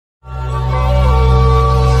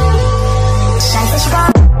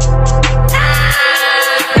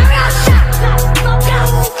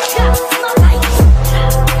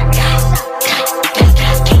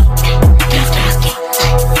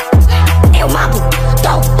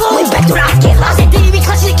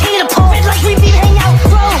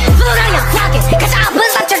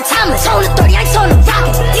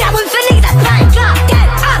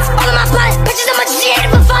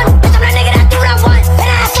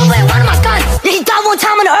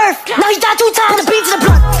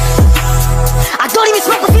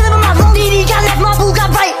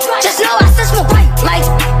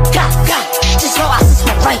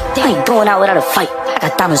going out without a fight. I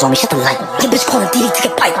got diamonds on me, shut the light. Your bitch calling Diddy to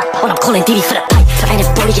get pipe when I'm calling Diddy for the pipe. And if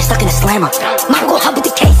Brody get stuck in the slammer, mama go help with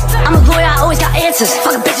the case. I'm a lawyer, I always got answers.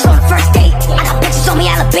 Fucking bitches on the first date. I got bitches on me,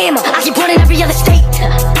 Alabama. I keep running every other state.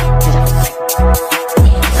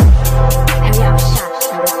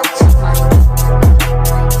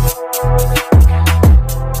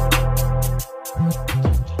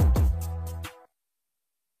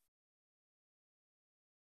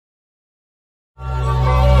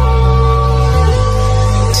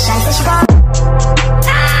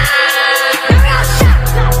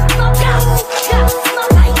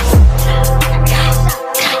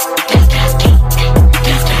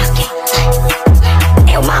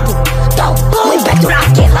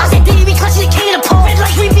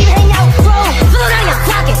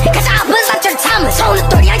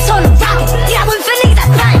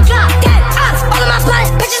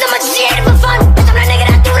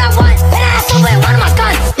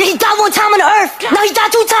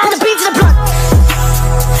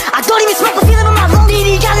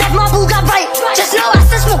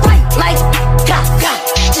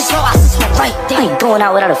 Going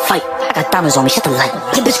out without a fight. I got diamonds on me, shut the light.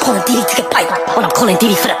 Your bitch calling Diddy to get pipe when I'm calling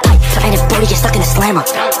Diddy for the pipe. And if Brody get stuck in the slammer,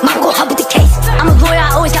 mama go help with the case. I'm a lawyer,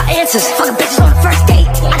 I always got answers. Fucking bitches on the first date.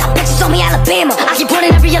 I got bitches on me, Alabama. I keep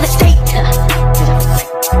running every other state.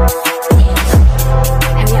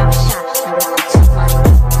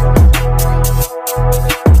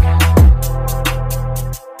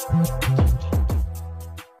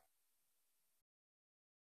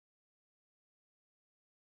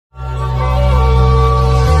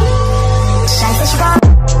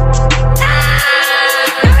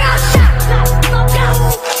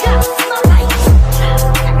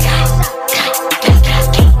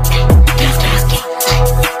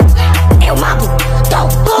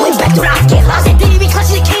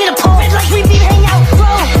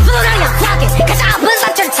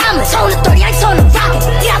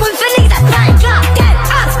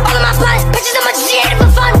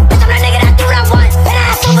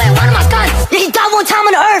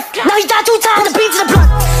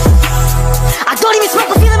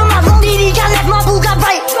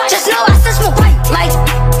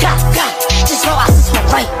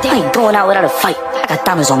 Going out without a fight. I got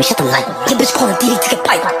diamonds on me, shut the light. Your bitch calling Diddy to get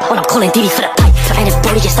pipe when I'm calling Diddy for the pipe. And if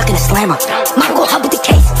Brody get stuck in the slammer, mama go help with the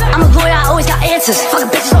case. I'm a lawyer, I always got answers. Fucking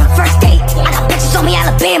bitches on the first date. I got bitches on me,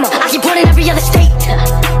 Alabama. I keep running every other state.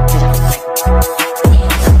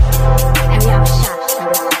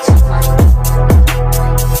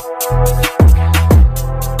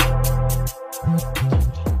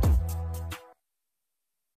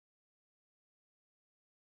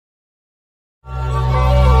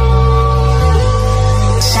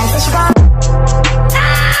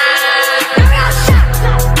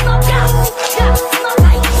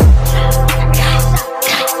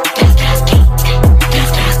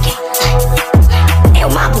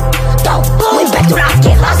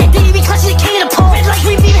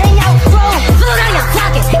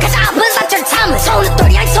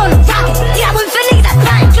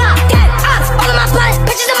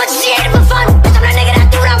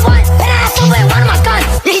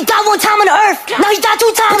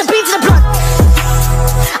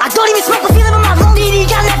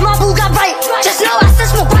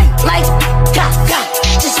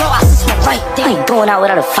 Going out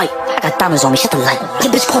without a fight. I got diamonds on me, shut the light.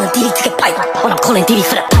 Your bitch calling Diddy to get pipe when I'm calling Diddy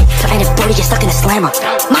for the pipe. And if Brody get stuck in the slammer,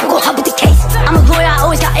 mama go help with the case. I'm a lawyer, I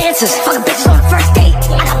always got answers. Fucking bitches on the first date.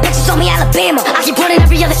 I got bitches on me, Alabama. I keep running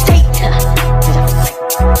every other state.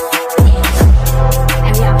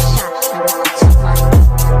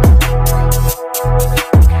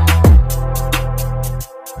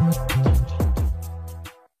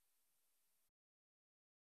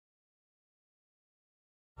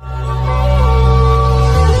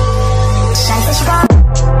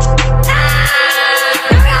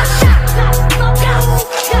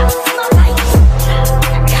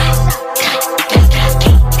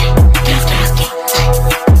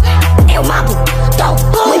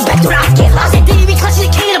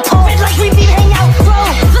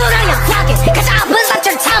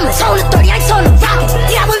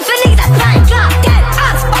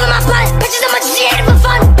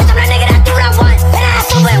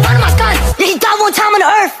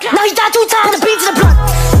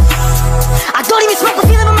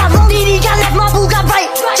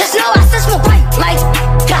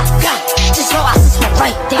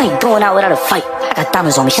 Going out without a fight. I got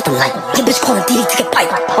diamonds on me, shut the light. Your bitch calling Diddy to get pipe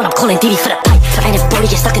when I'm calling Diddy for the pipe. And if Brody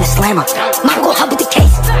get stuck in the slammer, mama go help with the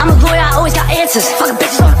case. I'm a lawyer, I always got answers. Fucking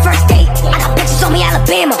bitches on the first date. I got bitches on me,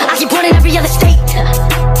 Alabama. I keep running every other state.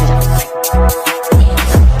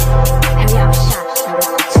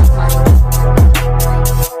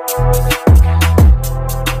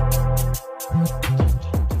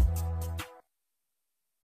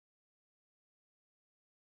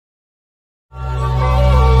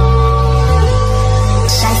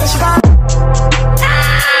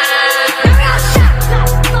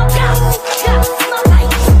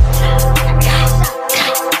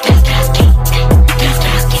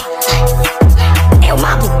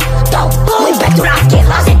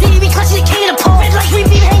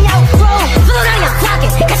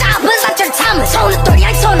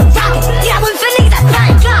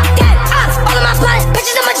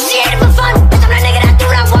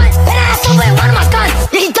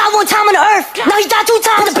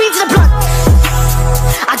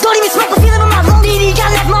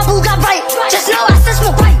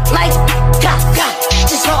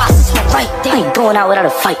 going out without a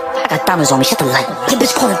fight. I got diamonds on me, shut the light. Your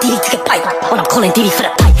bitch calling Didi to get pipe. When I'm calling Didi for the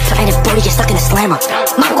pipe. And if Brody get stuck in the slammer,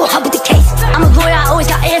 mom go help with the case. I'm a lawyer, I always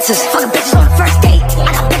got answers. Fucking bitches on the first date.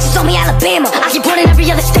 I got bitches on me, Alabama. I keep running every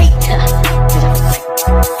other state.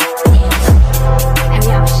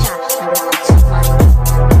 Every hour shot.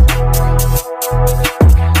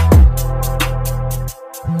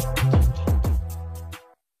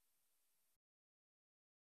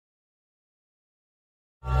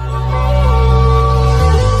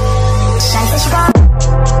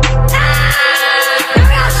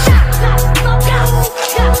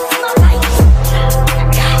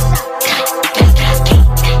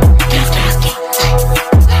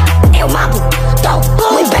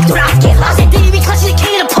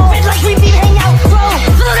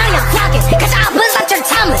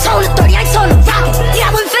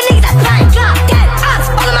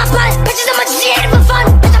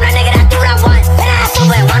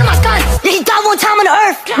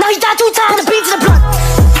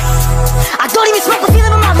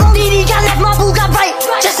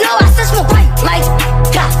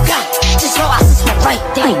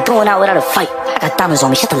 Going out without a fight. I got diamonds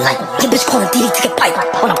on me, shut the light. Your bitch calling Didi to get pipe.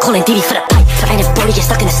 When I'm calling Didi for the pipe. And if Brody get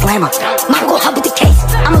stuck in the slammer, mom go help with the case.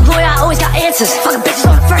 I'm a lawyer, I always got answers. Fucking bitches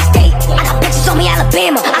on the first date. I got bitches on me,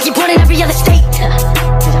 Alabama. I keep running every other state.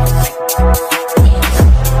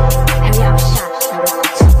 Every hour shot.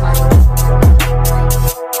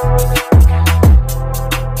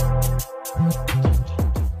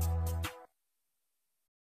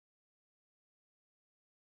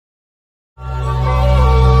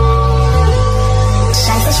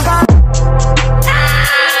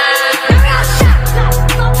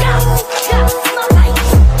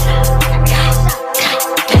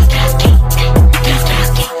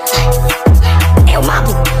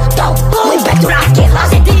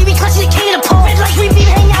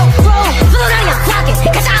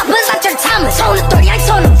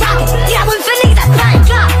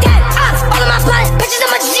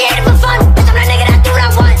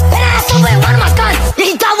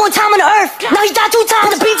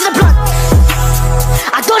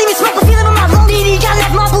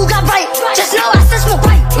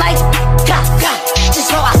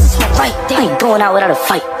 Going out without a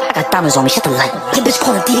fight. I got diamonds on me, shut the light. Your bitch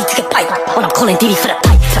calling Didi to get pipe. When I'm calling Didi for the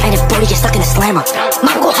pipe. And if Brody get stuck in the slammer,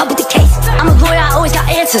 mom go help with the case. I'm a lawyer, I always got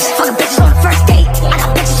answers. Fucking bitches on the first date. I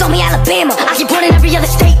got bitches on me, Alabama. I keep running every other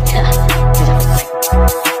state.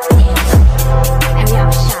 Every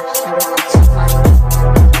hour shot.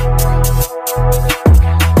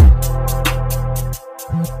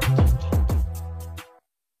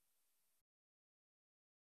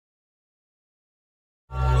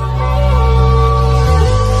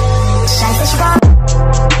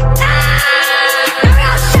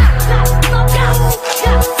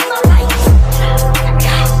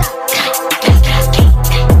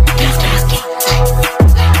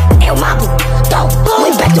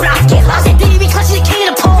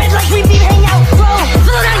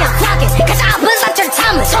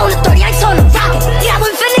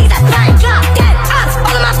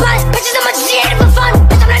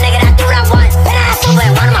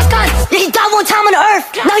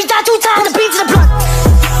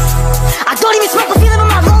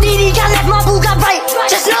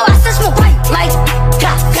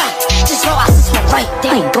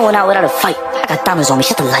 Going out without a fight. I got diamonds on me,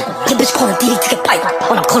 shut the light. Your bitch calling Didi to get pipe.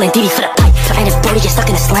 When I'm calling Didi for the pipe. And if Brody get stuck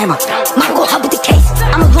in the slammer, mom go help with the case.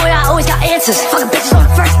 I'm a lawyer, I always got answers. Fucking bitches on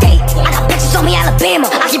the first date. I got bitches on me, Alabama.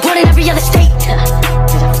 I keep running every other state.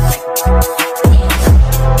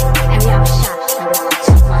 Every hour shot.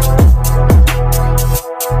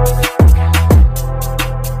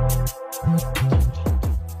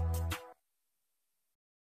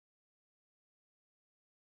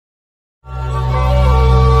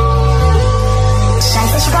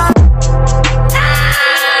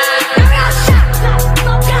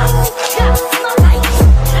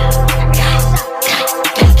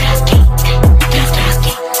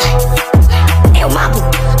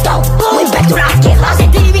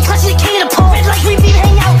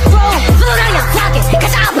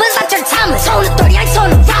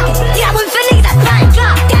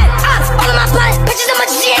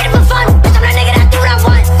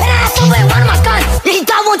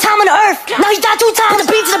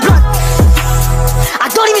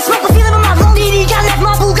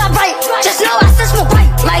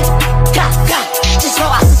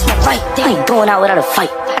 Going out without a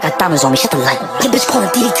fight. I got diamonds on me, shut the light. Your bitch calling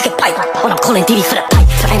Didi to get pipe. When I'm calling Didi for the pipe.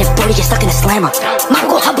 And if Brody get stuck in the slammer, mom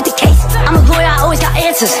go help with the case. I'm a lawyer, I always got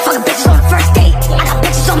answers. Fucking bitches on the first date. I got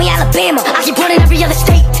bitches on me, Alabama. I keep running every other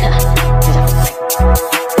state.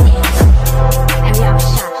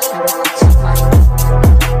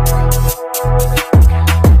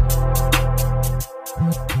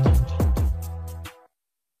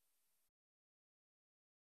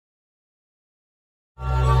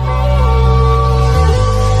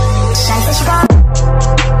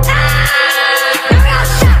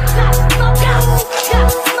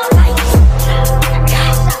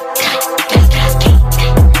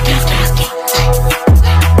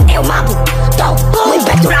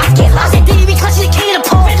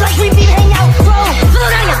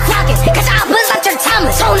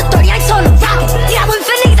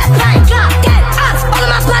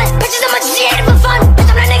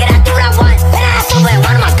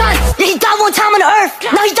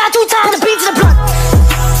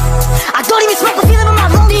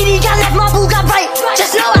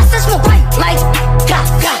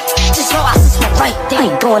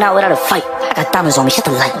 going out without a fight. I got diamonds on me, shut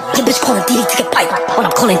the light. Your bitch calling Didi to get pipe, when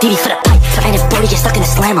I'm calling Didi for the pipe. And if Brody get stuck in the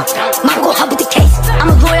slammer, mom go help with the case. I'm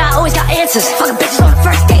a lawyer, I always got answers. Fucking bitches on the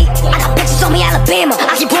first date. I got bitches on me, Alabama.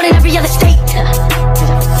 I keep running every other state.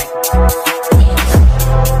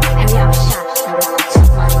 Every hour shot,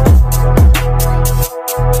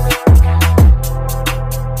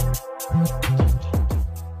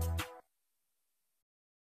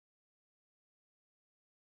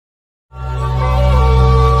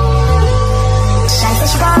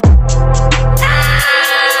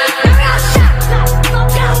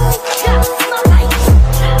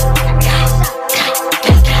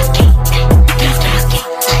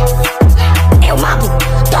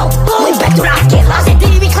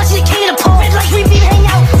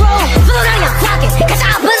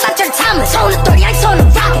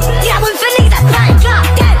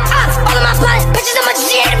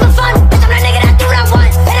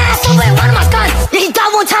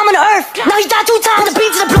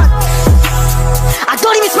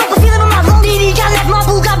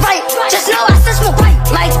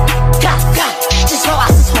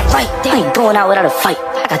 out without a fight.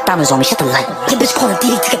 I got diamonds on me, shut the light. Your bitch calling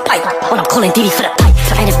Didi to get pipe, when I'm calling Didi for the pipe.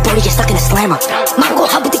 And if Brody get stuck in the slammer, mom go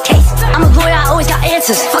help with the case. I'm a lawyer, I always got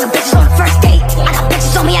answers. Fucking bitches on the first date. I got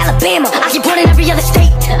bitches on me, Alabama. I keep running every other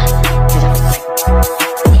state.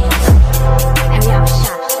 Every hour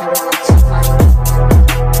shot.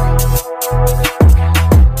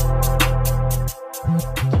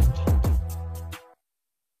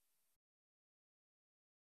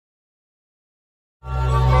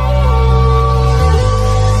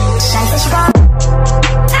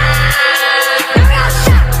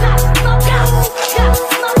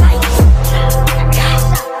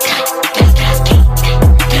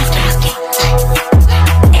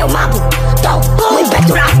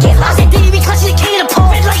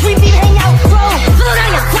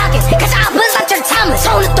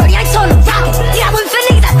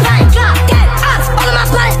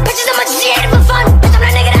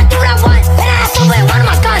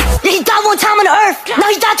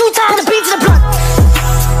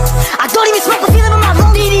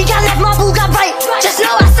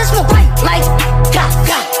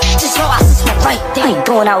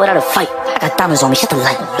 Out without a fight. I got diamonds on me, shut the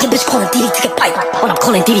light. Your bitch calling Didi to get pipe, when I'm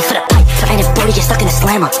calling Didi for the pipe. And if Brody get stuck in the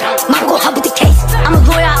slammer, mom go help with the case. I'm a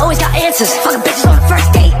lawyer, I always got answers. Fucking bitches on the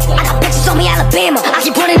first date. I got bitches on me, Alabama. I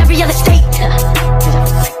keep running every other state.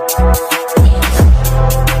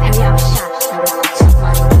 Every hour shot.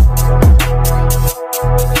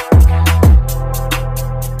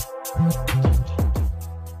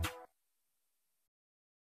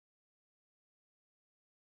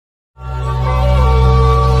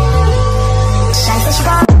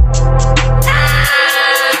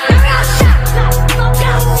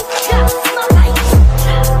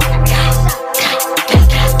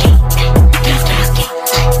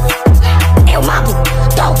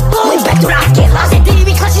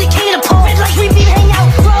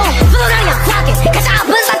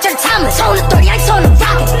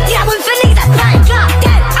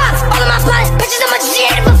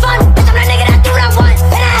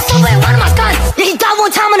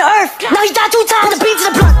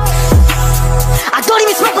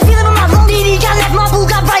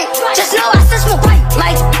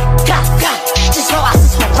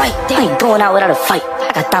 Out without a fight.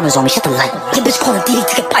 I got diamonds on me, shut the light. Your bitch calling Didi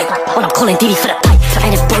to get pipe, when I'm calling Didi for the pipe.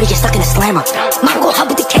 And if Brody get stuck in the slammer, mom go help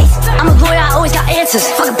with the case. I'm a lawyer, I always got answers.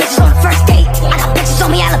 Fucking bitches on the first date. I got bitches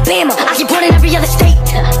on me, Alabama. I keep running every other state.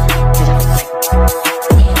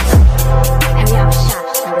 Every hour shot.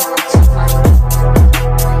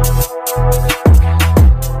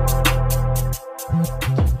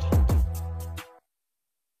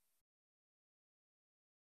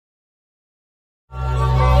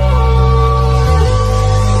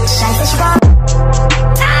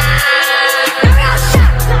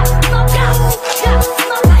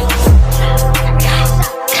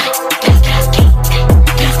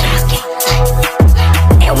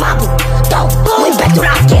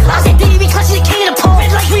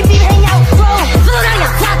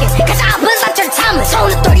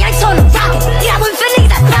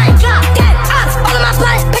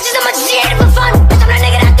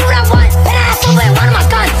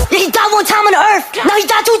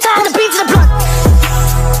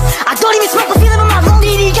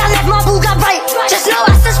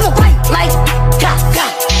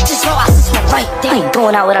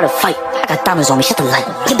 Going out without a fight. I got diamonds on me, shut the light.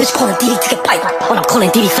 Your bitch calling Didi to get pipe, when I'm calling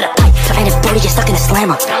Didi for the pipe. And if Brody get stuck in the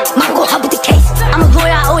slammer, mom go help with the case. I'm a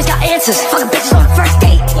lawyer, I always got answers. Fucking bitches on the first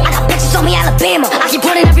date. I got bitches on me, Alabama. I keep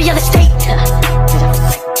running every other state.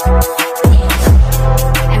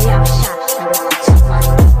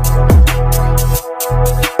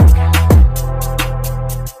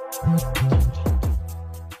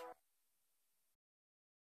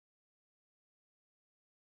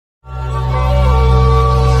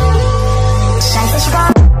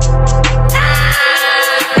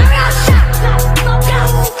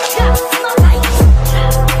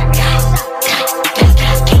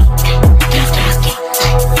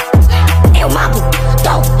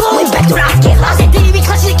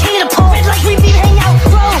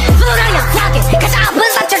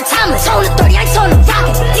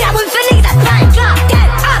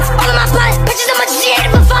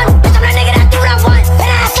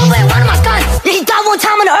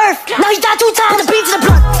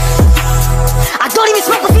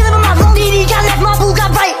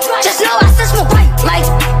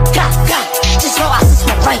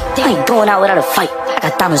 going out without a fight. I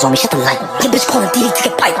got diamonds on me, shut the light. Your bitch calling Didi to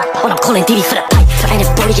get pipe, when I'm calling Didi for the pipe. And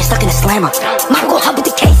if Brody get stuck in the slammer, mom go help with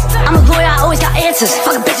the case. I'm a lawyer, I always got answers.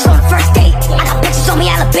 Fucking bitches on the first date. I got bitches on me,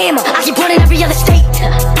 Alabama. I keep running every other state.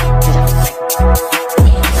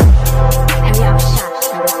 Every hour shot.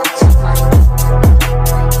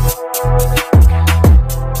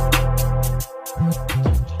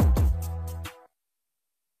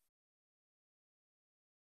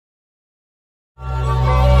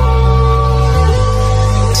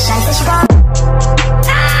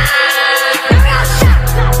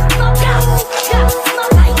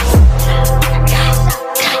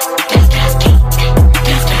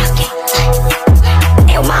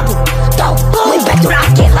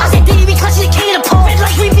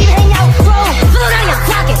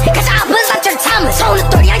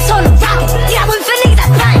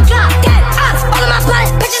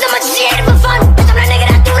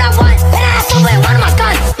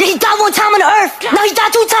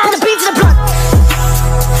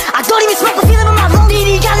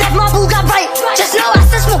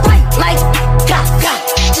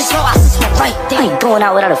 Going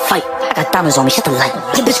out without a fight. I got diamonds on me, shut the light.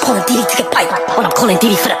 Your bitch calling Didi to get pipe, when I'm calling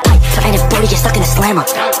Didi for the pipe. And if Brody get stuck in the slammer,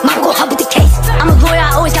 mom go help with the case. I'm a lawyer,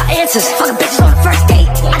 I always got answers. Fucking bitches on the first date.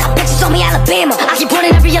 I got bitches on me, Alabama. I keep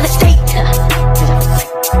running every other state.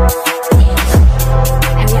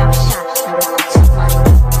 Every hour shot.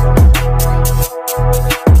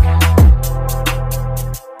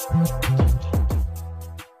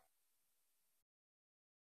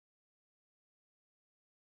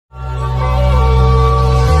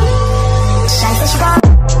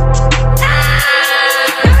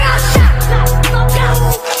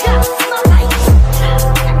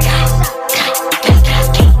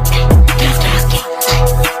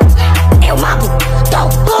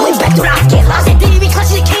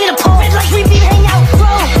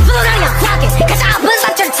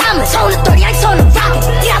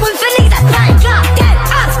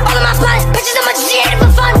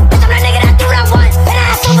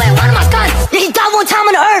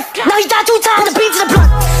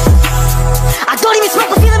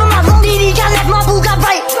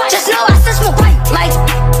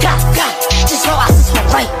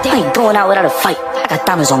 Going out without a fight. I got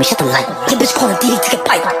diamonds on me, shut the light. Your bitch calling Didi to get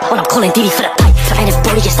pipe, when I'm calling Didi for the pipe. And if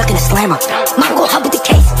Brody get stuck in the slammer, mom go help with the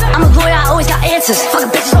case. I'm a lawyer, I always got answers. Fucking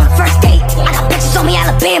bitches on the first date. I got bitches on me,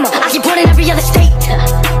 Alabama. I keep running every other state.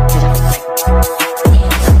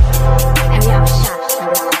 Every hour shot.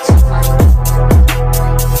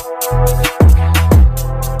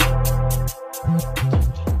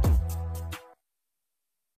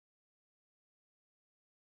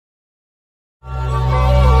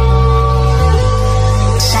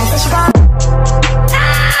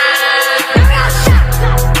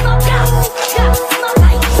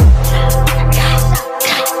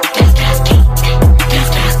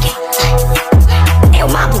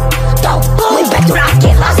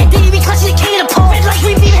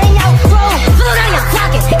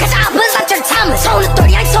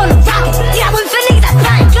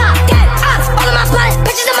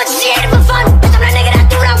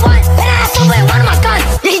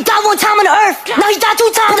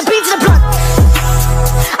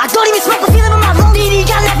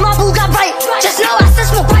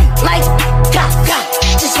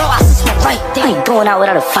 Going out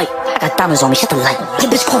without a fight. I got diamonds on me, shut the light.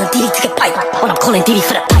 Your bitch calling Didi to get pipe, when I'm calling Didi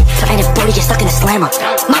for the pipe. And if Brody get stuck in the slammer,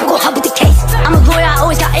 mom go help with the case. I'm a lawyer, I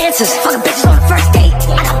always got answers. Fucking bitches on the first date.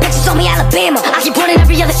 I got bitches on me, Alabama. I keep running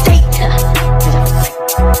every other state.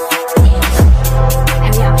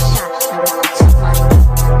 Every hour shot.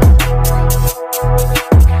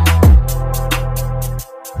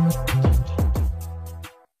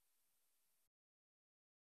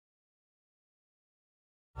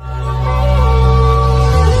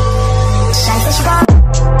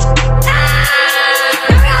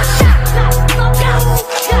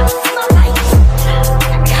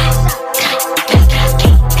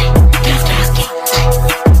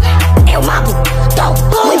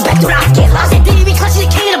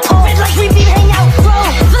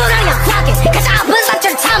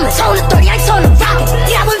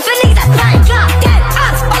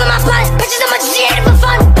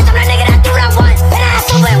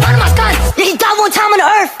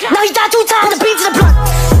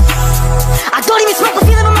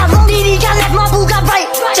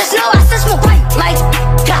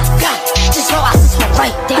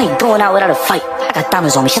 Going out without a fight. I got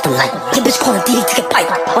diamonds on me, shut the light. Your bitch calling Didi to get pipe,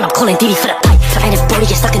 when I'm calling Didi for the pipe. And if Brody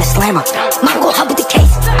get stuck in the slammer, mom go help with the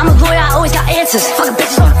case. I'm a lawyer, I always got answers. Fucking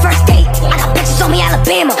bitches on the first date. I got bitches on me,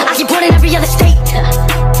 Alabama. I keep running every other state.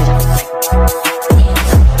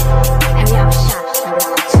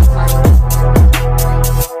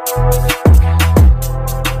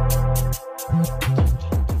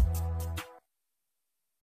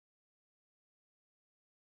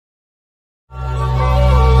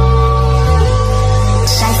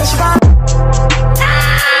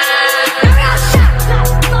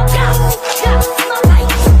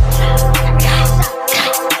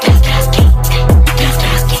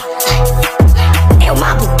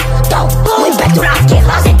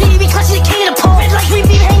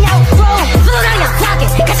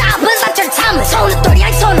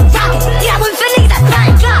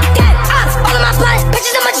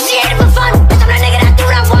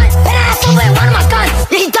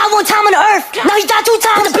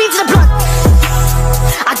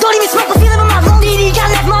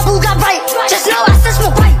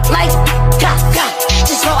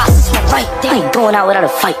 going out without a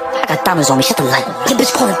fight. I got diamonds on me, shut the light. Your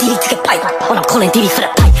bitch calling Didi to get pipe. When I'm calling Didi for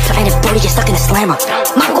the pipe. And if Brody get stuck in the slammer,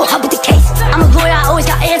 mom go help with the case. I'm a lawyer, I always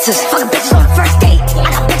got answers. Fucking bitches on the first date.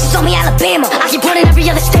 I got bitches on me, Alabama. I keep running every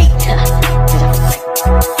other state.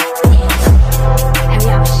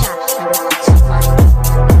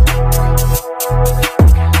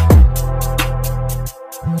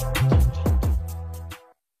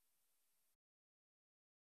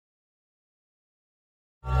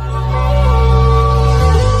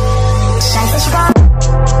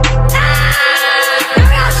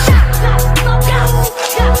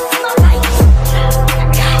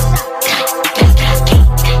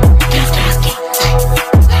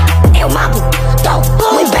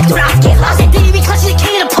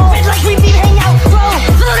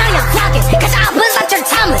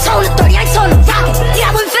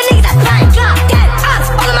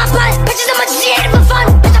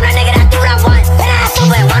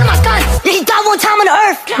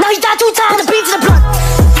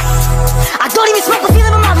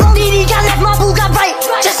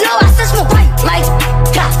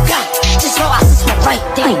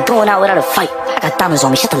 Diamonds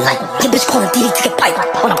on me, shut the light. Your bitch calling Didi to get pipe.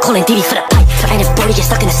 When I'm calling Didi for the pipe. And if Brody get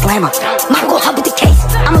stuck in the slammer, mom go help with the case.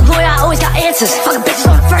 I'm a lawyer, I always got answers. Fucking bitches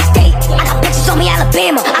on the first date. I got bitches on me,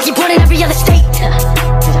 Alabama. I keep running every other state.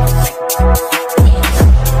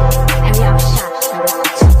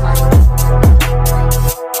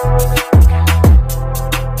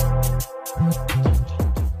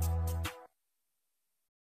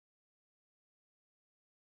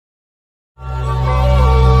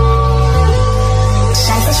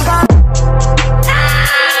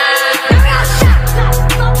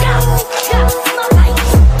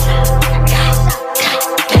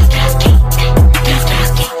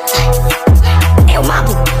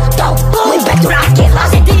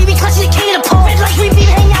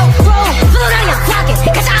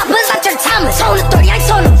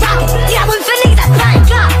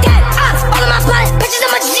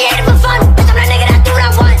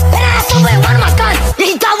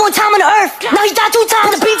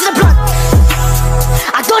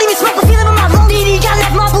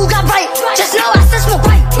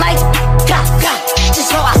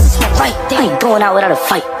 Out without a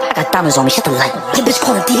fight. I got diamonds on me, shut the light. Your bitch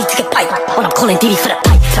calling Didi to get pipe. When I'm calling Didi for the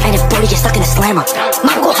pipe. And if Brody get stuck in the slammer,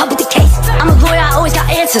 mom go help with the case. I'm a lawyer, I always got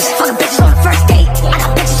answers. Fucking bitches on the first date. I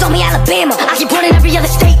got bitches on me, Alabama. I keep running every other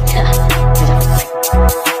state.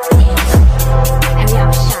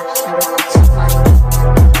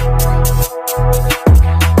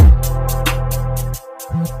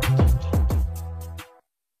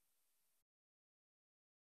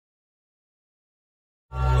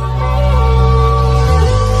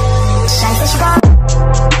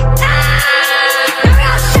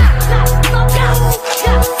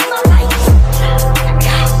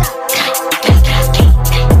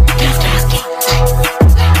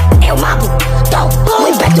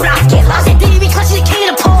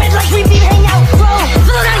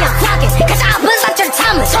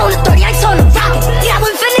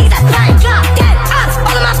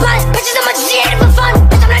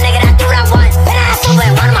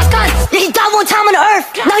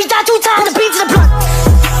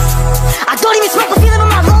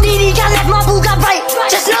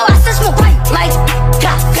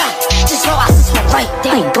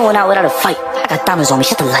 Out without a fight. I got diamonds on me,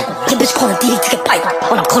 shut the light. Your bitch calling Didi to get pipe.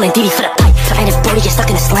 When I'm calling Didi for the pipe. And if Brody get stuck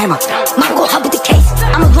in the slammer, mom go help with the case.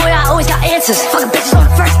 I'm a lawyer, I always got answers. Fucking bitches on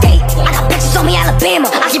the first date. I got bitches on me, Alabama.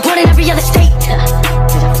 I keep running every other state.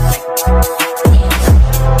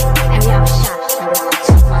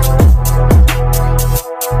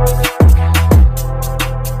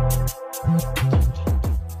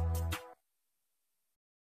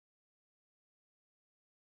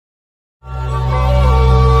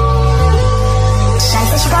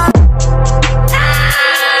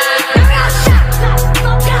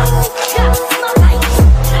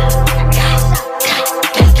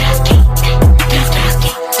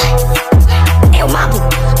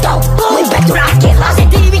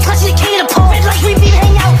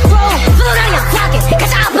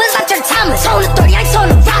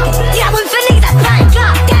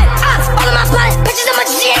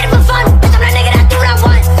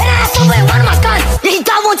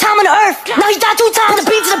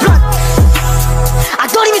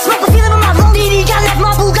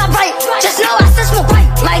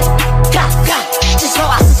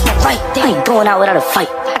 Out without a fight.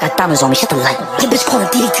 I got diamonds on me, shut the light. Your bitch calling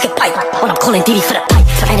Didi to get pipe. When I'm calling Didi for the pipe.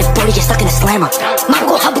 And if Brody get stuck in the slammer, mom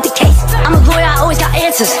go help with the case. I'm a lawyer, I always got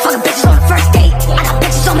answers. Fucking bitches on the first date. I got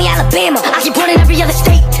bitches on me, Alabama. I keep running every other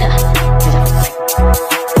state.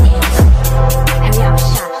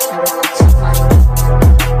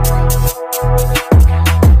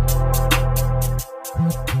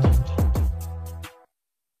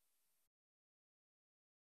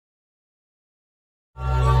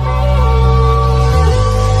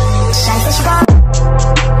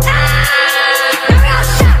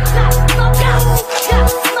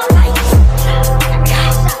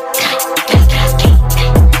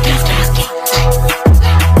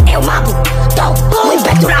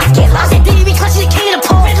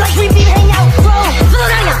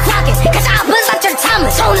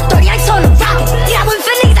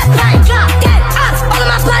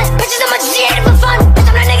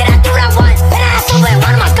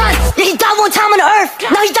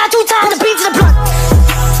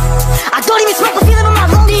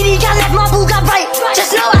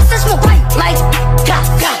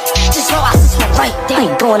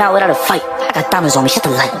 going out without a fight. I got diamonds on me, shut the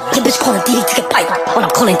light. Your bitch calling Didi to get pipe, when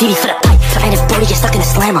I'm calling Didi for the pipe. And if Brody get stuck in a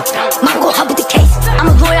slammer, mom go help with the case. I'm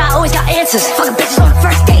a lawyer, I always got answers. Fucking bitches on the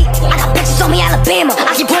first date. I got bitches on me, Alabama.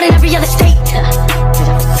 I keep running every other state.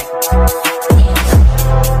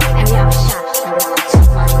 Every hour shot.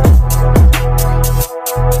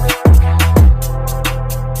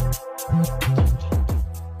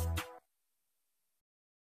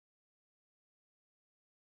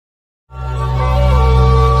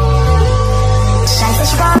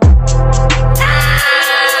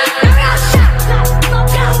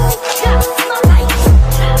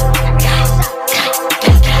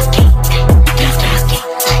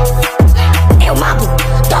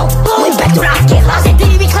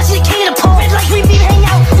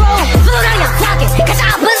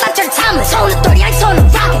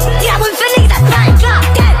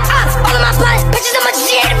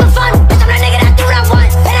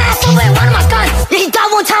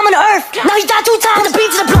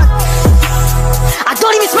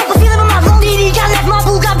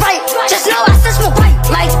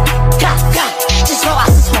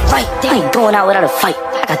 Going out without a fight.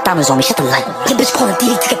 I got diamonds on me, shut the light. Your bitch calling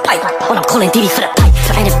Didi to get pipe, when I'm calling Didi for the pipe.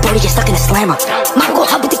 And if Brody get stuck in a slammer, mom go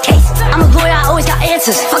help with the case. I'm a lawyer, I always got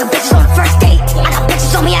answers. Fucking bitches on the first date. I got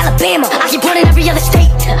bitches on me, Alabama. I keep running every other state.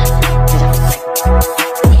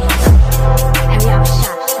 Every hour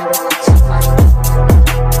shot.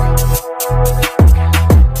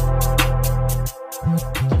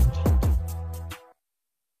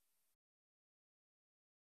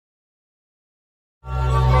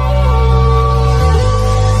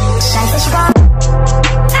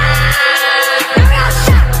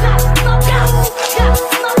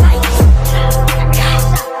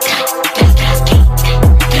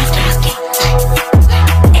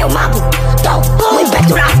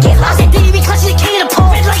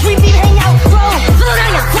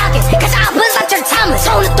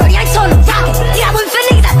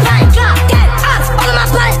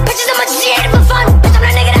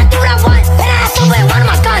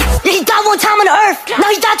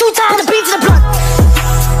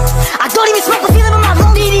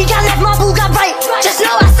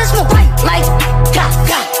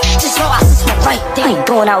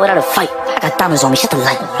 Going out without a fight. I got diamonds on me, shut the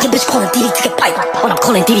light. Your bitch calling Didi to get pipe, when I'm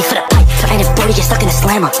calling Didi for the pipe. And if Brody get stuck in a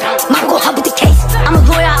slammer, mom go help with the case. I'm a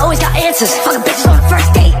lawyer, I always got answers. Fucking bitches on the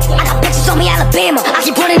first date. I got bitches on me, Alabama. I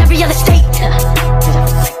keep running every other state.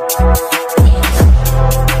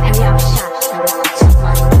 Every hour shot.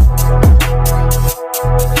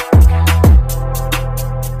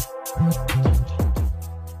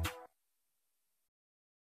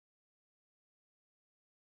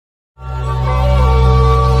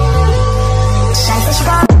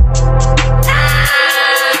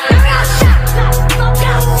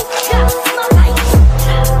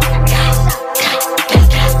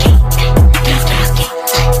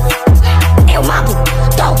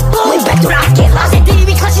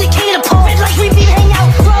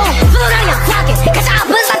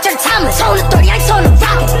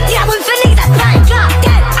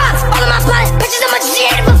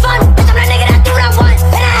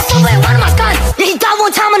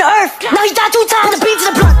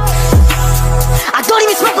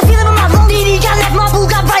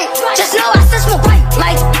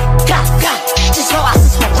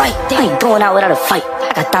 Going out without a fight.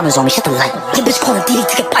 I got diamonds on me, shut the light. Your bitch calling Didi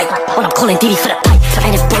to get pipe, when I'm calling Didi for the pipe.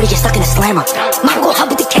 And if Brody get stuck in a slammer, mom go help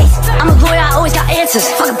with the case. I'm a lawyer, I always got answers.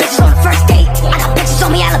 Fucking bitches on the first date. I got bitches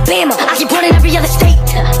on me, Alabama. I keep running every other state.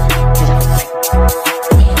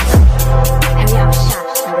 Every hour shot.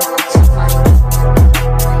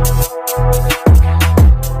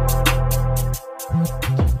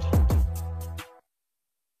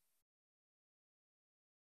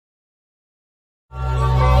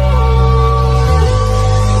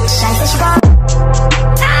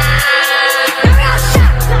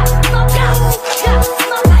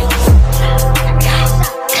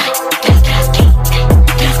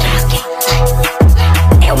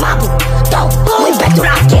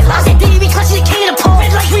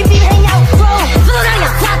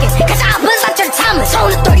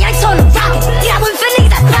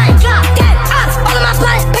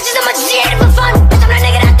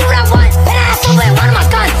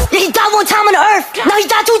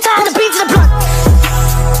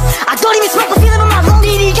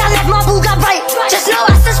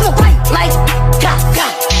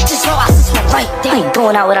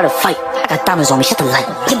 Going out without a fight. I got diamonds on me, shut the light.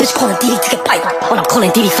 Your bitch calling Didi to get pipe, when I'm calling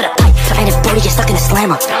Didi for the pipe. And if Brody get stuck in a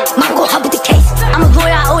slammer, mom go help with the case. I'm a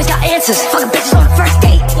lawyer, I always got answers. Fucking bitches on the first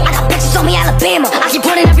date. I got bitches on me, Alabama. I keep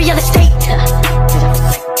running every other state.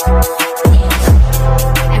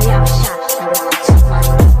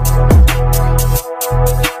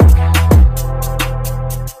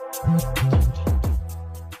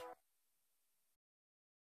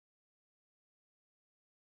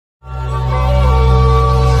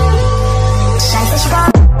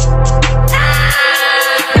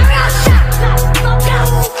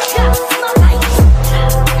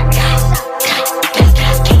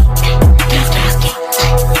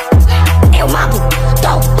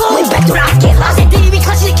 get lost. And Diddy be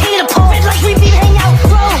clutching the king of the pole. Red like we be hang out,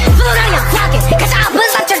 bro. Flow down your pocket, cause I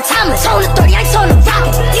buzz out your timeless. On the 30, I on the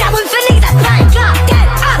rocket. Yeah, I went for niggas that blind. Drop dead,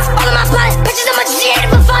 all of my blood. Bitches so much she ate it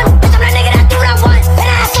for fun. Bitch, I'm that nigga that do what I want. And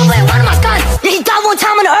I ass over and one of my guns. Yeah, he died one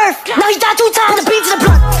time on the earth. Now he died 2 times. Put the beat to the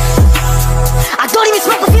blunt. I don't even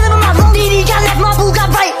smoke, but feeling on my lung. Diddy got left, my boo got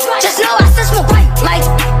right. Just know I still smoke right. Like,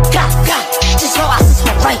 God. Just know I still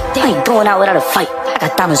smoke right. I ain't going out without a fight. I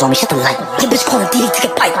got diamonds on me, shut the light. Your bitch calling Diddy to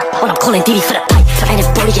get pipe. When I'm calling Diddy for the pipe. And if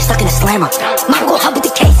Brody get stuck in the slammer, mama go help with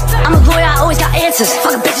the case. I'm a lawyer, I always got answers.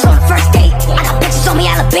 Fucking bitches on the first date. I got bitches on me,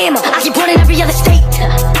 Alabama. I keep running every other state.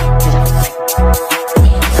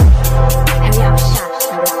 Every hour shot.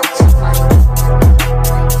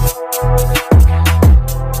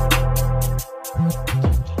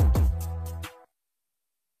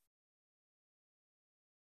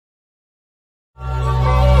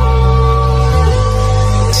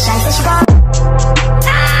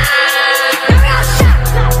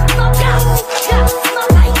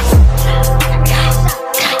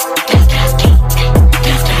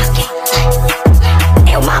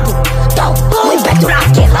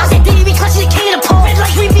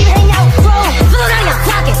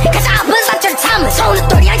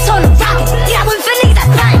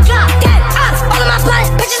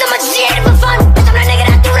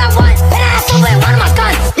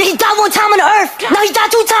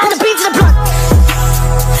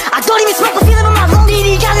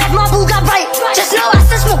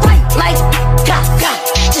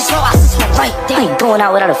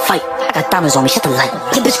 Out without a fight. I got diamonds on me, shut the light.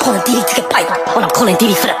 Your bitch calling Diddy to get pipe. When I'm calling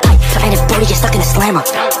Diddy for the pipe. And if Brody get stuck in the slammer,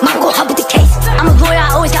 mama go help with the case. I'm a lawyer, I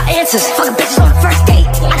always got answers. Fucking bitches on the first date.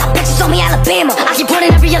 I got bitches on me, Alabama. I keep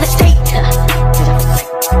running every other state.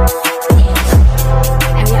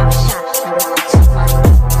 Every hour shot.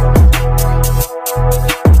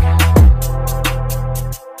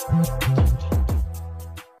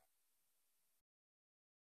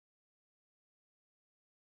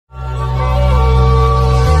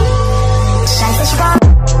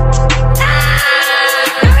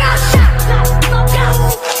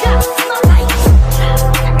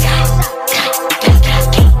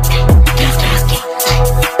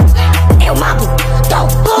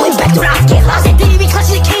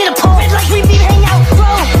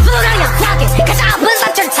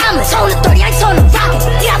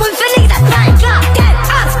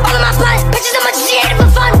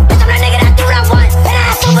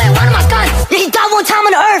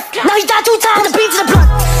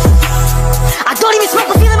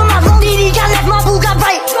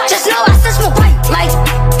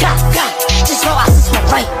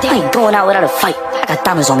 Out without a fight. I got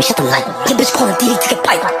diamonds on me, shut the light. Your bitch calling Diddy to get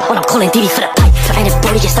pipe. When I'm calling Diddy for the pipe. And if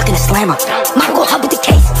Brody get stuck in the slammer, mama go help with the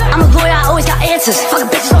case. I'm a lawyer, I always got answers. Fucking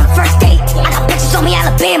bitches on the first date. I got bitches on me,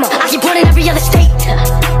 Alabama. I keep running every other state.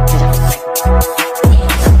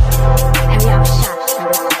 Every hour shot.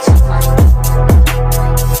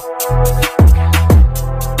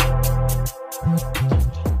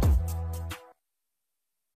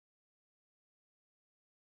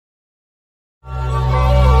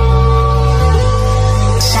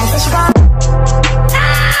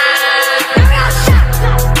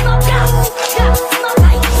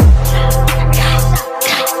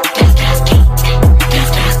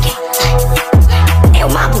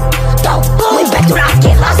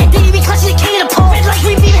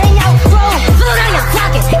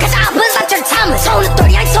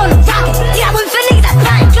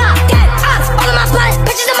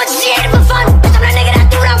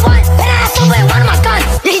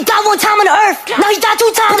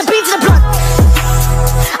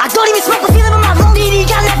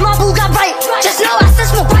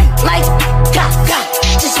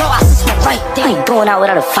 Out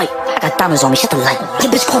without a fight. I got diamonds on me, shut the light.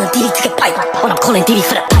 Your bitch calling Diddy to get pipe. When I'm calling Diddy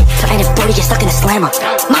for the pipe. And if Brody get stuck in the slammer,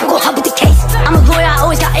 mama go help with the case. I'm a lawyer, I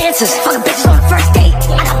always got answers. Fucking bitches on the first date.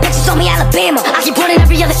 I got bitches on me, Alabama. I keep running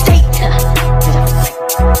every other state.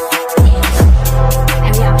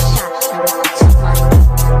 Every hour shot.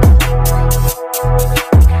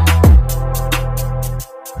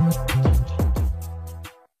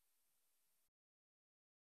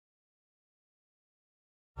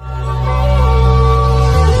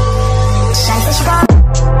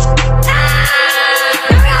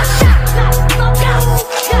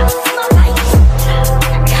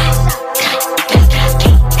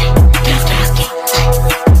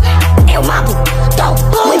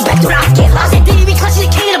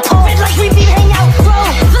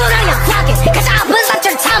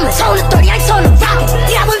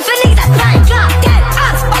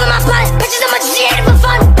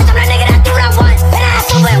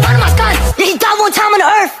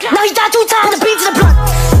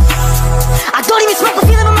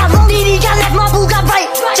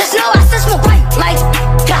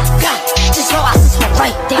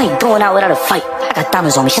 going out without a fight. I got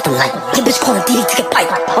diamonds on me, shut the light. Your bitch calling Didi to get pipe,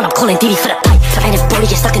 when I'm calling Didi for the pipe. And if Brody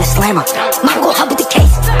get stuck in the slammer, mama go help with the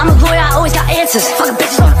case. I'm a lawyer, I always got answers. Fucking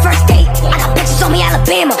bitches on the first date. I got bitches on me,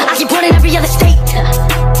 Alabama. I keep running every other state.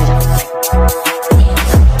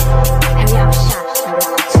 Every hour shot,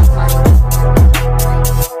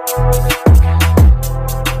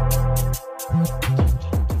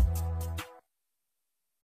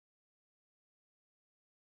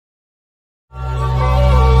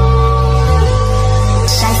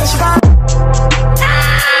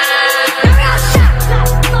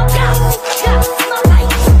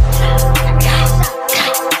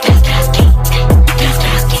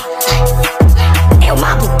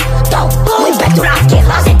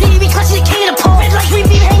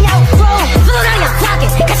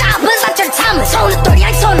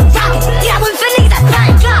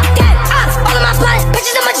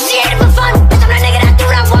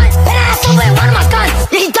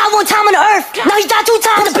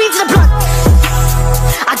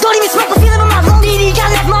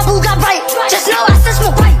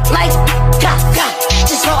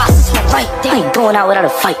 out without a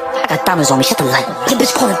fight. I got diamonds on me, shut the light. Your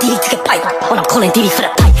bitch calling Didi to get pipe, when I'm calling Didi for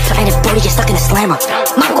the pipe. And if Brody get stuck in the slammer,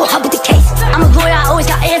 mama go help with the case. I'm a lawyer, I always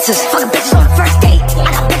got answers. Fucking bitches on the first date.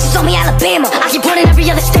 I got bitches on me, Alabama. I keep running every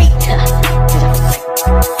other state.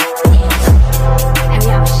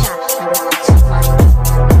 Every hour shot.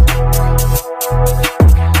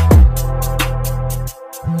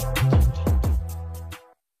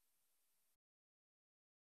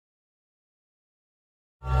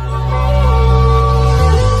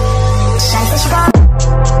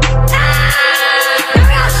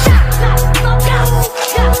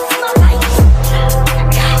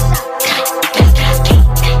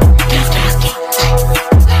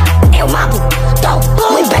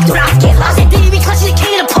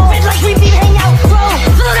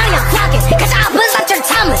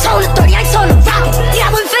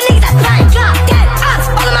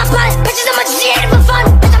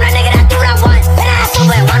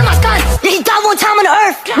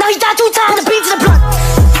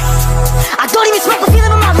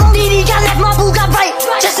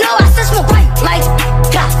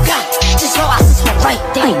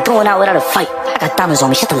 Out without a fight. I got diamonds on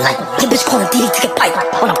me, shut the light. Your bitch calling Didi to get pipe,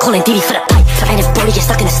 when I'm calling Didi for the pipe. And if Brody get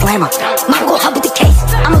stuck in the slammer, mama go help with the case.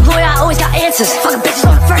 I'm a lawyer, I always got answers. Fucking bitches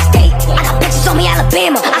on the first date. I got bitches on me,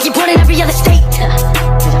 Alabama. I keep running every other state.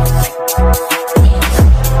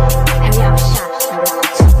 Every hour shot.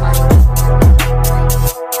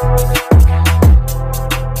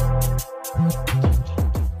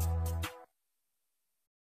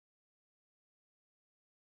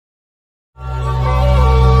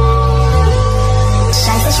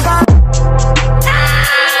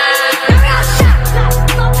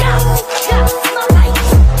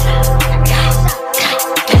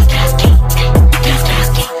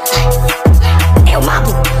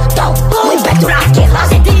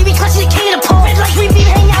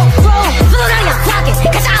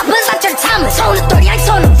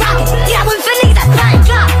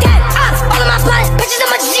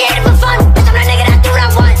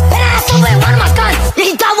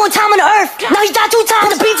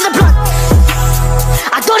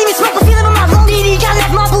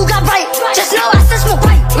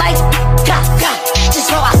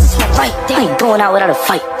 Out without a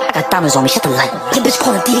fight. I got diamonds on me, shut the light. Your bitch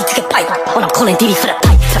calling Didi to get pipe, when I'm calling Didi for the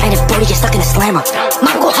pipe. And if Brody get stuck in the slammer,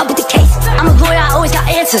 mama go help with the case. I'm a lawyer, I always got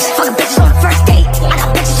answers. Fucking bitches on the first date. I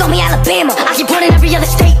got bitches on me, Alabama. I keep running every other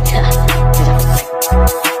state.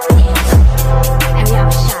 Every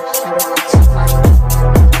hour shot.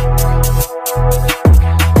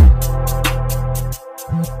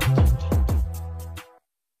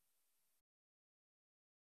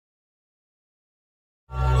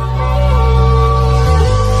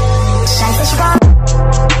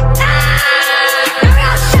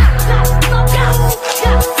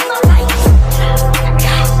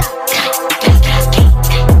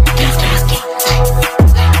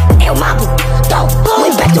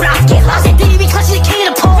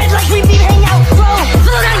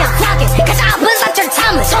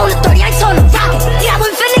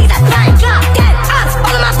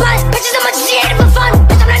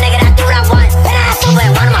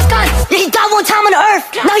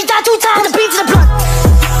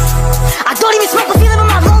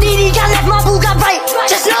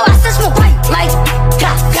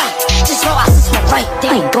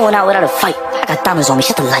 Going out without a fight. I got diamonds on me,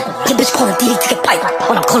 shut the light. Your bitch calling Didi to get pipe,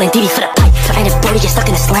 when I'm calling Didi for the pipe. And if Brody get stuck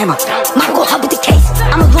in the slammer, mama go help with the case.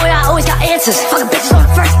 I'm a lawyer, I always got answers. Fucking bitches on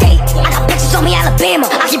the first date. I got bitches on me, Alabama.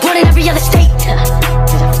 I keep running every other state.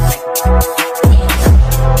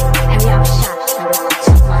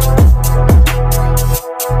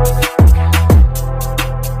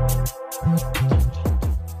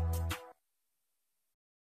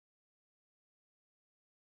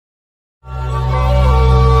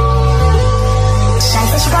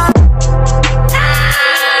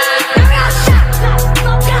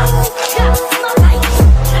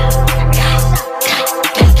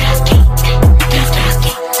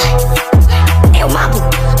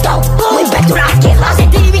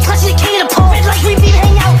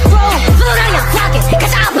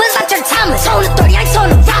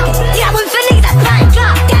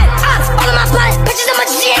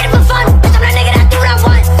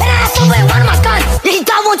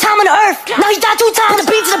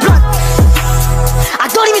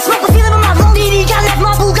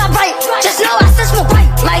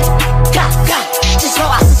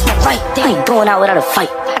 going out without a fight.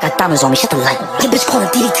 I got diamonds on me, shut the light. Your bitch calling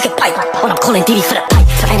Diddy to get pipe when I'm calling Diddy for the pipe.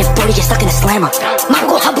 And if Brody get stuck in the slammer, mom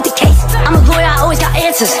go help with the case. I'm a lawyer, I always got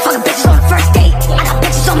answers. Fucking bitches on the first date. I got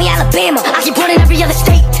bitches on me, Alabama. I keep running every other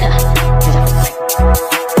state.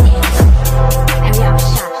 Every hour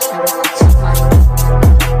shot.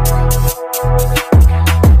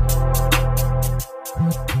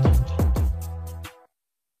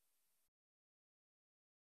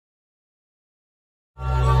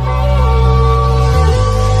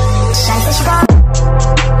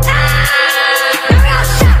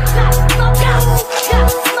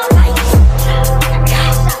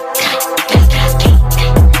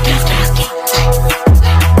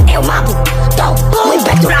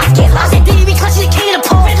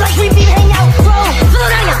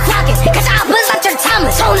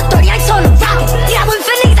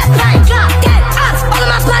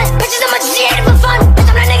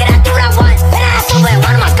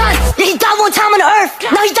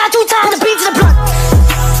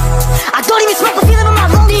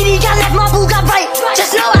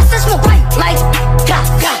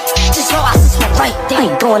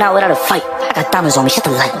 Going out without a fight. I got diamonds on me, shut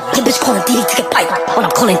the light. Your bitch calling Diddy to get pipe when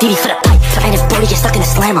I'm calling Diddy for the pipe. And if Brody get stuck in the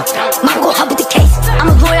slammer, mom go help with the case. I'm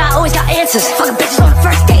a lawyer, I always got answers. Fucking bitches on the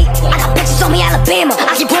first date. I got bitches on me, Alabama.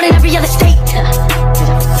 I keep running every other state.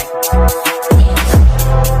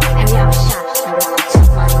 Every hour shot.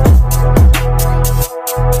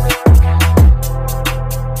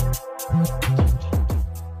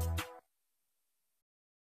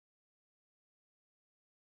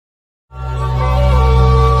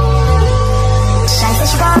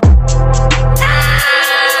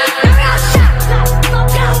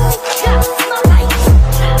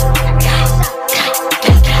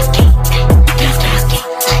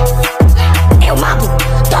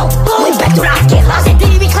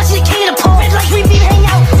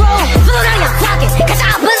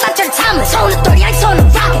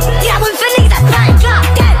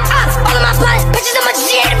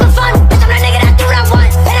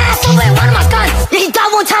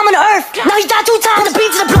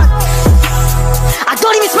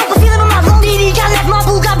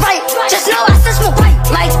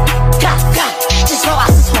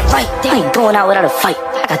 Going out without a fight.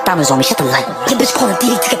 I got diamonds on me, shut the light. Your bitch calling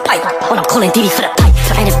Diddy to get pipe when I'm calling Diddy for the pipe.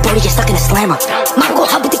 And if Brody get stuck in the slammer, mom go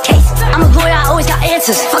help with the case. I'm a lawyer, I always got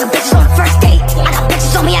answers. Fucking bitches on the first date. I got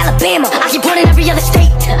bitches on me, Alabama. I keep running every other state.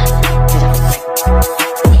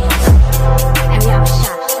 Every hour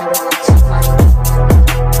shot.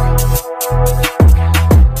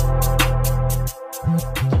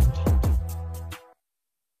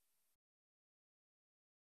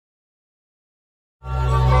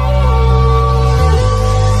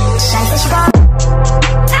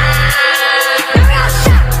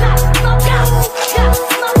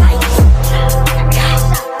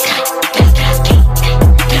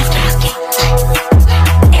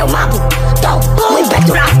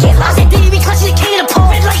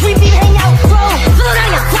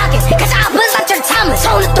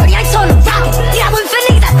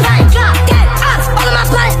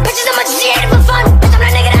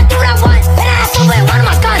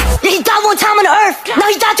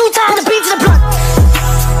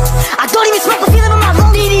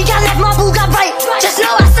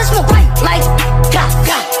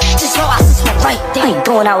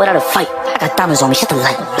 Going out without a fight. I got diamonds on me, shut the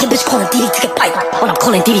light. Your bitch calling Diddy to get pipe when I'm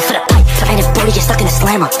calling Diddy for the pipe. And if Brody get stuck in the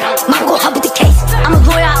slammer, mom go help with the case. I'm a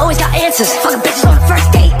lawyer, I always got answers. Fucking bitches on the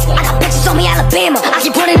first date. I got bitches on me, Alabama. I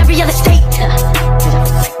keep running every other state.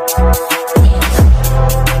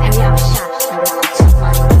 Every hour shot.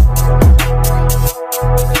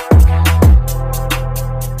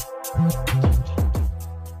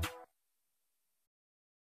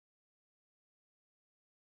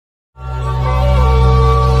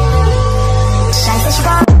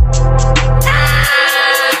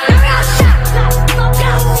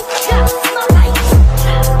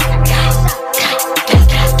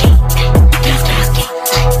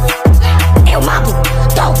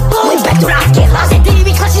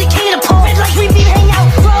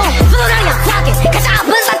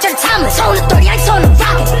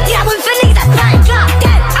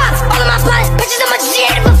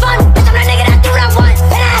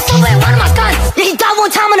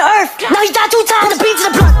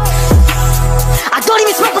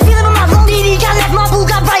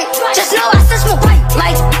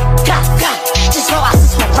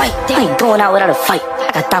 Going out without a fight.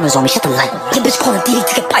 I got diamonds on me, shut the light. Your bitch calling Diddy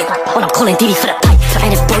to get pipe when I'm calling Diddy for the pipe.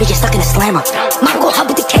 And if Brody get stuck in the slammer, mom go help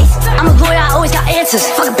with the case. I'm a lawyer, I always got answers.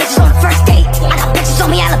 Fucking bitches on the first date. I got bitches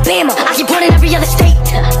on me, Alabama. I keep running every other state.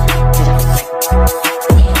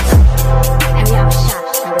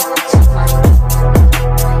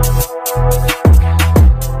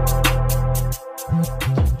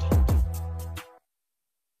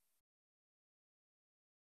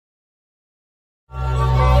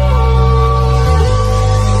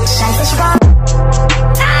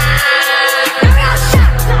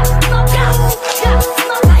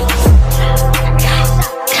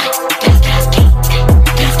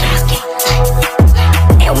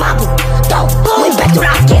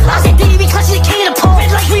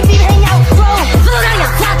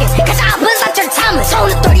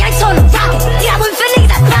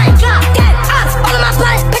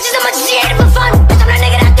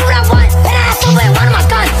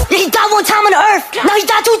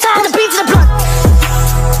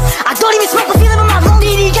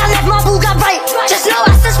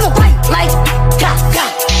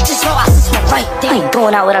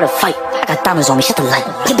 fight. I got diamonds on me, shut the light.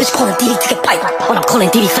 Your bitch calling Didi to get pipe. When I'm calling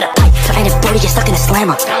Didi for the pipe. And if Brody get stuck in the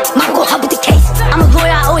slammer, mama go hop with the case. I'm a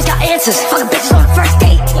lawyer, I always got answers. Fucking bitches on the first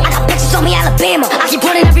date. I got bitches on me, Alabama. I keep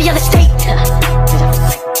running every other state.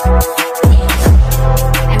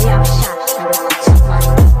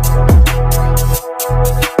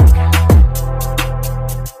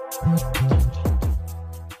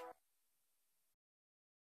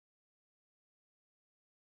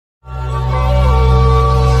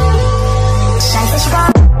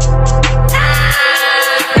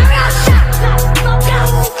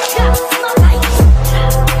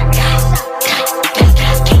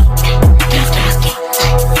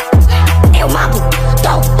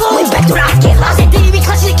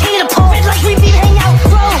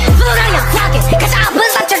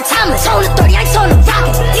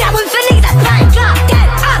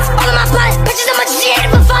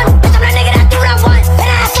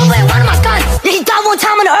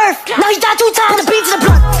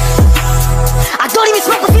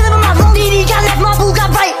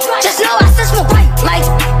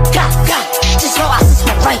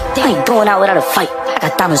 Out without a fight. I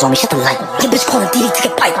got diamonds on me, shut the light. Your bitch calling Didi to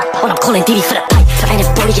get pipe. When I'm calling Didi for the pipe. And if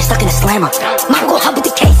Brody get stuck in the slammer, mama go hop with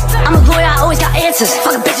the case. I'm a lawyer, I always got answers.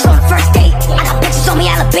 Fucking bitches on the first date. I got bitches on me,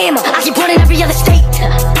 Alabama. I keep running every other state.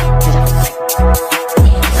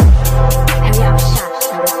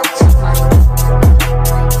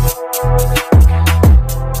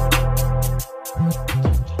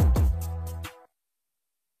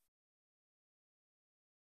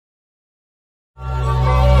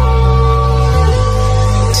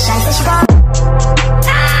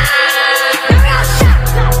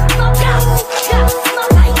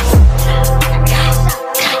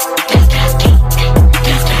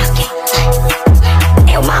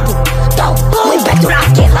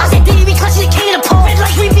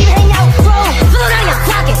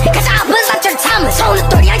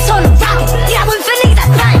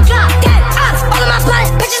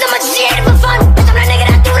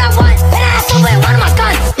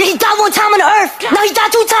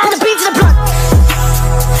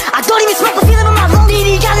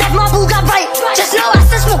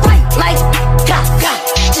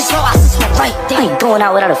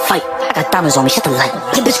 Out without a fight. I got diamonds on me, shut the light.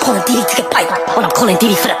 Your bitch calling Didi to get pipe. When I'm calling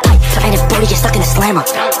Didi for the pipe. And if Brody get stuck in the slammer,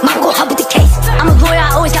 mama go hop with the case. I'm a lawyer,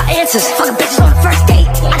 I always got answers. Fucking bitches on the first date.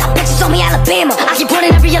 I got bitches on me, Alabama. I keep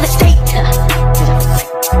running every other state.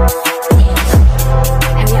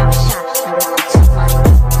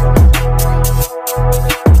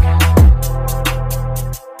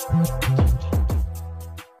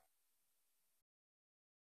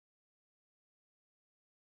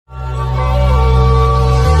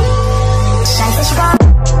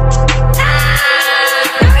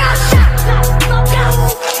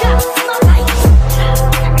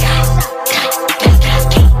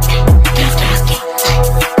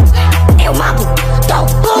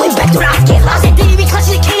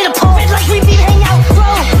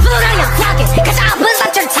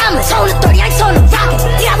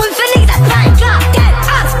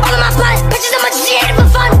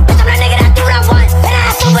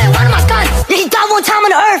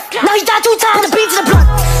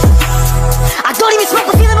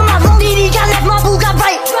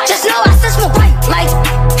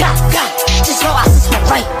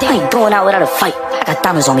 Out without a fight. I got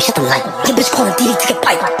diamonds on me, shut the light. Your bitch calling Didi to get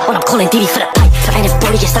pipe. When I'm calling Didi for the pipe. And if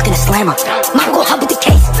Brody get stuck in the slammer, mama go hop with the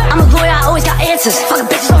case. I'm a lawyer, I always got answers.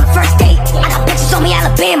 Fucking bitches on the first date. I got bitches on me,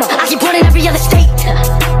 Alabama. I keep running every other state.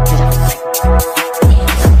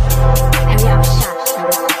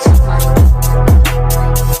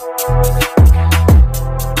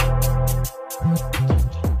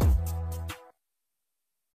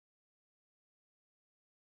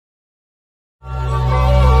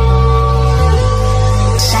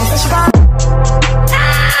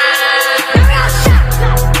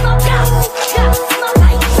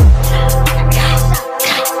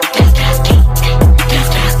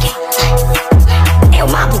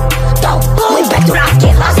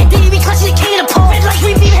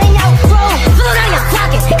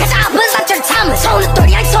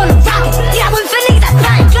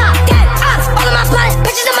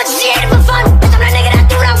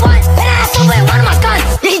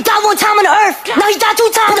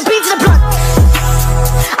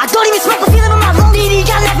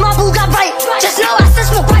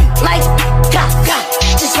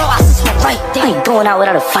 Out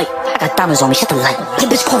without a fight. I got diamonds on me, shut the light. Your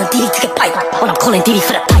bitch calling Didi to get pipe. When I'm calling Didi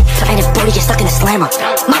for the pipe. And if Brody get stuck in the slammer,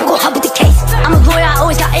 mama go hop with the case. I'm a lawyer, I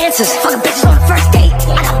always got answers. Fucking bitches on the first date.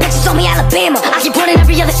 I got bitches on me, Alabama. I keep running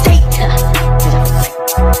every other state.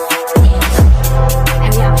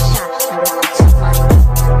 Mashup.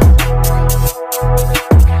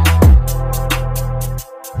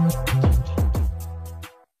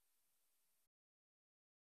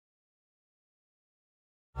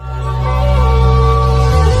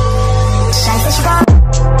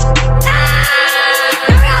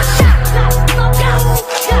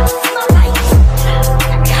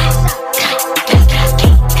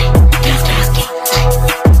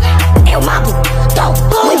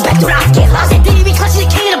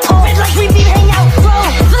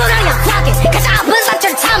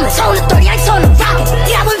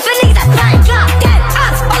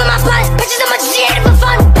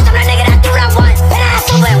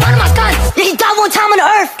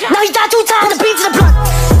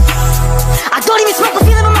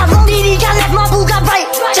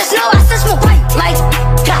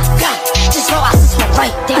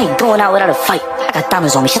 out without a fight. I got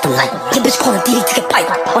diamonds on me, shut the light. Your bitch calling DD to get pipe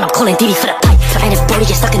when I'm calling DD for the pipe. And if Brody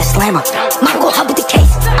get stuck in the slammer, mom go help with the case.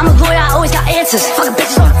 I'm a lawyer, I always got answers. Fucking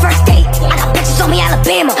bitches on the first date. I got bitches on me,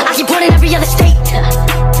 Alabama. I keep one in every other state.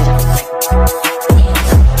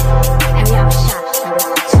 Every hour shot.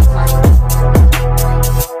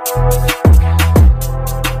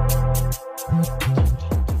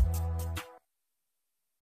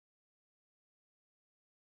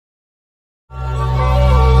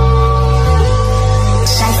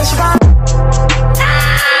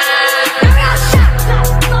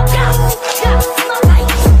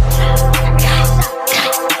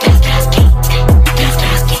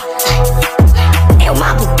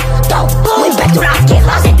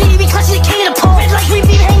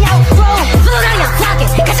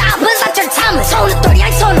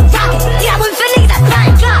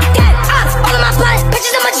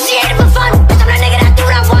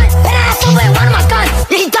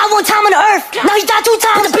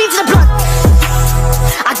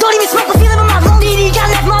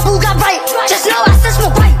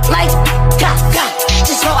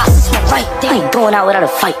 Going out without a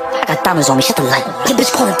fight. I got diamonds on me, shut the light. Your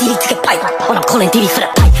bitch calling DD to get pipe when I'm calling DD for the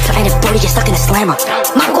pipe. And if Brody get stuck in the slammer,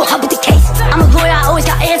 mom go help with the case. I'm a lawyer, I always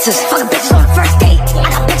got answers. Fucking bitches on the first date. I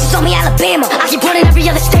got bitches on me, Alabama. I keep one in every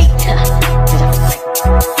other state.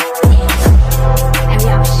 Every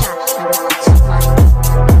hour shot.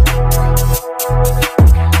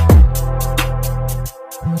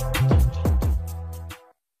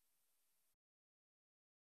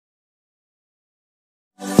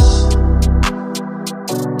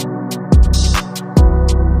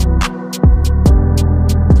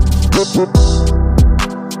 Boop.